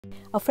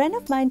A friend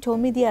of mine told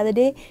me the other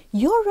day,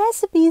 your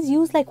recipes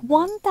use like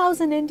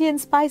 1000 Indian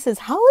spices.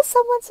 How is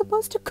someone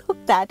supposed to cook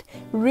that?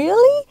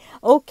 Really?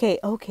 Okay,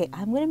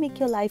 I'm going to make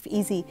your life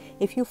easy.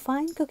 If you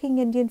find cooking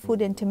Indian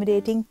food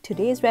intimidating,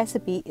 today's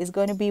recipe is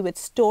going to be with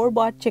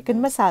store-bought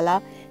chicken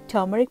masala,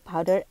 turmeric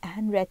powder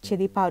and red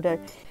chili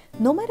powder.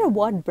 No matter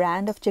what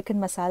brand of chicken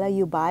masala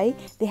you buy,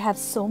 they have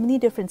so many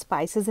different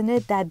spices in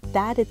it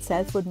that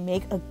itself would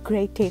make a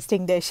great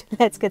tasting dish.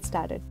 Let's get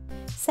started.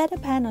 Set a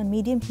pan on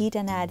medium heat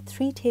and add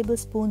 3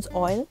 tablespoons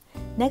oil.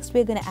 Next,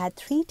 we're going to add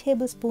 3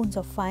 tablespoons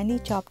of finely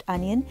chopped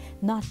onion.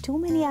 Not too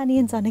many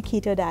onions on a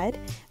keto diet.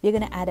 We're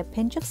going to add a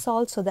pinch of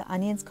salt so the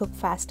onions cook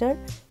faster.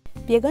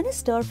 We are going to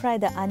stir fry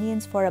the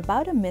onions for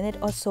about a minute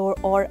or so,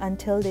 or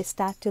until they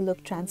start to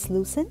look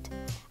translucent.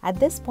 At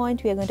this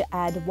point, we are going to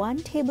add 1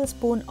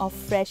 tablespoon of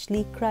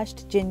freshly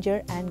crushed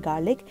ginger and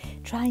garlic.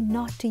 Try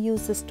not to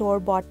use the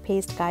store-bought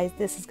paste, guys.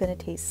 This is going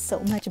to taste so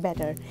much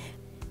better.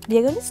 We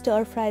are going to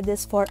stir fry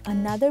this for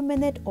another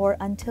minute or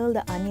until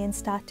the onions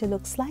start to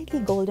look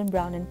slightly golden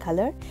brown in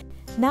color.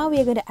 Now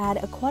we are going to add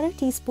a 1/4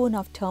 teaspoon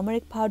of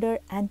turmeric powder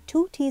and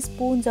 2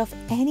 teaspoons of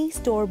any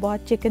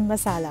store-bought chicken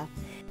masala.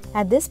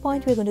 At this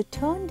point, we're going to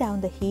turn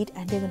down the heat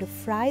and we're going to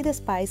fry the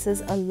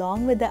spices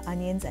along with the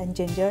onions and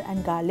ginger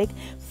and garlic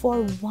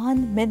for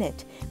 1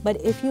 minute. But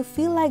if you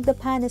feel like the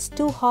pan is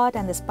too hot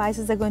and the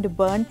spices are going to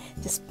burn,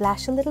 just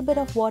splash a little bit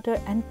of water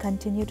and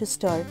continue to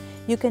stir.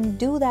 You can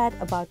do that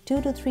about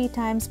 2 to 3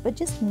 times, but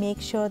just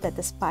make sure that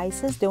the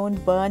spices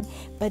don't burn.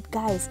 But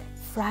guys,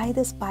 fry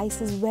the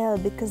spices well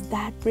because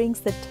that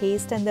brings the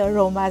taste and the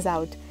aromas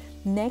out.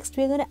 Next,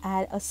 we're going to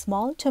add a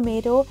small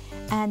tomato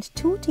and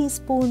 2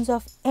 teaspoons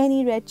of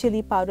any red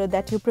chili powder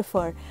that you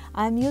prefer.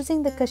 I'm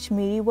using the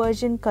Kashmiri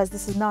version because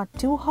this is not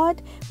too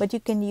hot, but you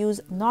can use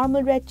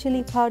normal red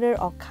chili powder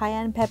or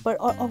cayenne pepper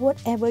or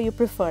whatever you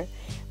prefer.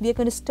 We're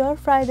going to stir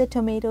fry the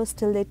tomatoes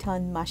till they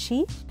turn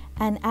mushy.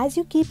 And as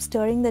you keep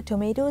stirring the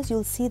tomatoes,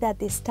 you'll see that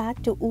they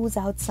start to ooze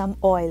out some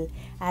oil.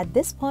 At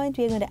this point,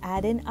 we're going to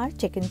add in our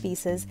chicken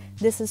pieces.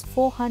 This is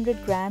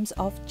 400 grams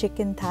of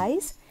chicken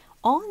thighs.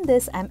 On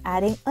this, I'm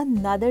adding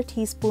another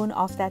teaspoon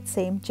of that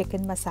same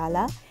chicken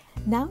masala.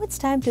 Now it's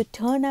time to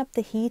turn up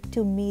the heat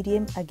to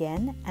medium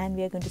again, and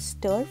we are going to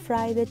stir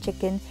fry the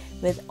chicken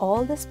with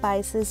all the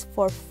spices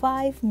for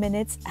 5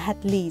 minutes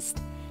at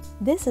least.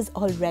 This is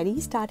already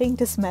starting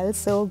to smell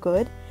so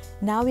good.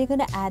 Now we're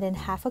going to add in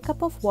half a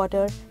cup of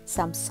water,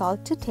 some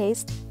salt to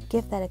taste,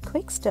 give that a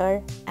quick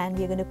stir, and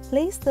we're going to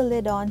place the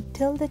lid on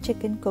till the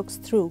chicken cooks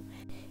through.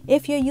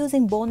 If you're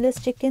using boneless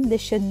chicken, this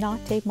should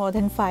not take more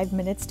than 5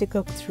 minutes to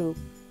cook through.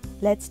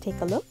 Let's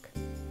take a look.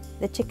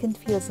 The chicken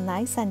feels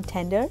nice and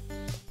tender.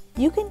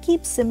 You can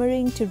keep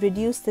simmering to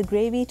reduce the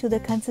gravy to the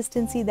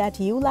consistency that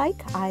you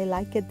like. I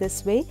like it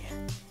this way.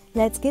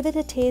 Let's give it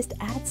a taste,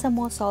 add some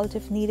more salt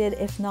if needed.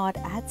 If not,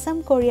 add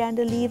some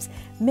coriander leaves,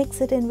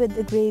 mix it in with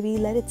the gravy,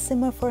 let it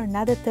simmer for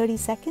another 30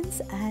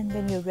 seconds. And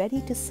when you're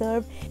ready to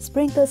serve,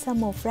 sprinkle some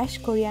more fresh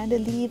coriander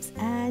leaves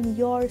and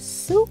your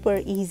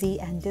super easy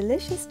and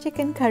delicious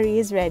chicken curry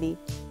is ready.